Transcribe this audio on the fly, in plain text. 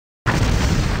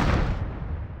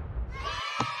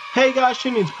Hey guys,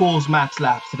 tuning into Paul's Maths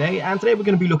Lab today, and today we're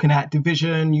going to be looking at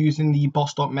division using the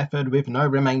boss dot method with no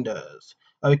remainders.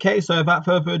 Okay, so without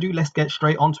further ado, let's get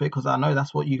straight onto it because I know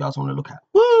that's what you guys want to look at.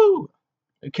 Woo!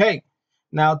 Okay,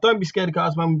 now don't be scared,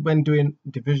 guys, when doing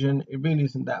division. It really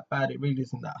isn't that bad. It really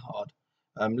isn't that hard.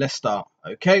 Let's start.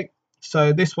 Okay,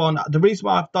 so this one, the reason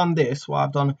why I've done this, why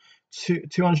I've done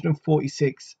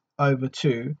 246 over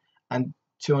 2 and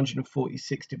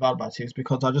 246 divided by 2 is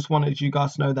because I just wanted you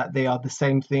guys to know that they are the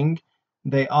same thing.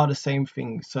 They are the same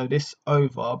thing. So this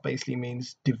over basically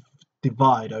means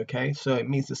divide, okay? So it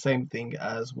means the same thing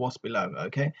as what's below,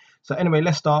 okay? So anyway,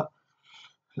 let's start.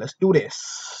 Let's do this.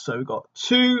 So we've got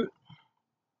 2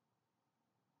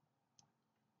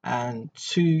 and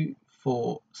 2,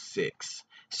 4, 6.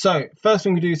 So first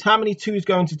thing we do is how many 2's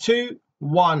go into 2?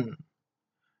 1.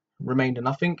 Remainder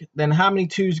nothing. Then how many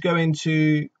 2's go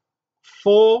into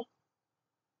 4?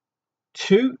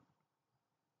 2.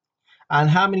 And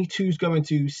how many 2's go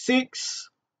into 6?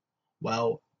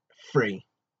 Well, 3.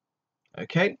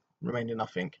 Okay, remainder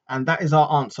nothing. And that is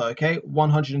our answer, okay?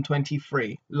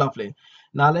 123. Lovely.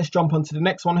 Now let's jump on to the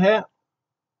next one here.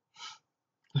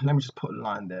 Let me just put a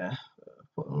line there.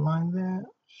 Put a line there.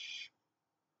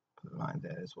 Put a line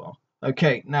there as well.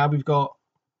 Okay, now we've got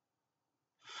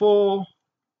 4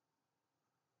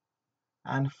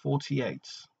 and 48.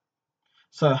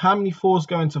 So how many 4's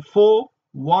go into 4?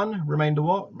 1. Remainder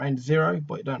what? Remainder 0,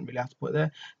 but you don't really have to put it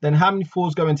there. Then how many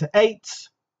 4's go into 8?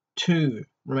 2.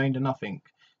 Remainder nothing.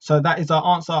 So that is our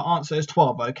answer. Our answer is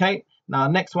 12, okay? Now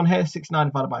next one here, 69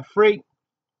 divided by 3.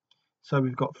 So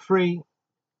we've got 3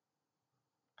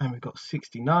 and we've got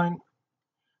 69.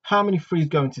 How many 3's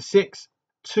go into 6?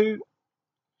 2.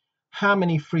 How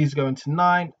many 3's go into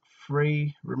 9?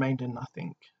 3. Remainder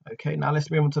nothing. Okay, now let's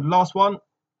move on to the last one.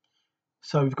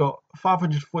 So we've got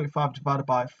 545 divided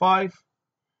by 5.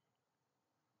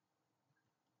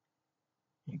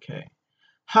 Okay.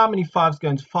 How many 5's go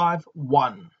into 5?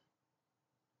 1.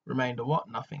 Remainder what?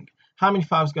 Nothing. How many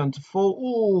 5's go into 4?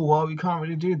 Oh, well, we can't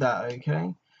really do that,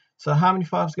 okay? So how many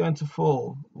 5's go into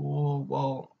 4? Oh,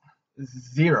 well,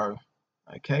 0.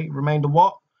 Okay. Remainder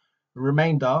what?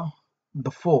 Remainder,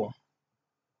 the 4.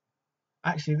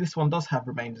 Actually, this one does have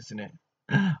remainders in it.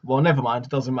 Well, never mind.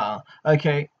 It doesn't matter.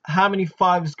 Okay. How many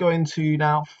 5's go into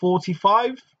now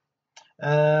 45?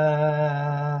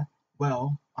 Well,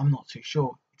 I'm not too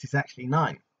sure. It is actually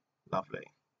 9. Lovely.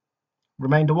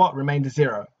 Remainder what? Remainder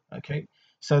 0. Okay,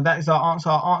 so that is our answer.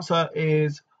 Our answer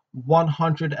is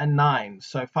 109.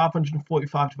 So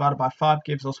 545 divided by 5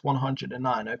 gives us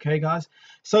 109. Okay, guys.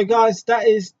 So guys, that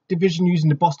is division using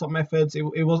the boss dot methods. It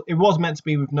was meant to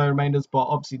be with no remainders, but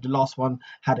obviously the last one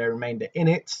had a remainder in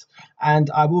it.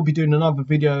 And I will be doing another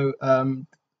video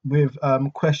with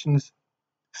questions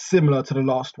similar to the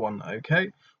last one.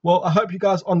 Okay. Well, I hope you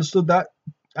guys understood that.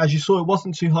 As you saw, it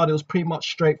wasn't too hard. It was pretty much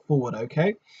straightforward.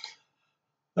 Okay.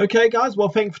 Okay, guys. Well,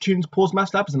 thank you for tuning to Paul's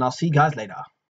Maths Labs, and I'll see you guys later.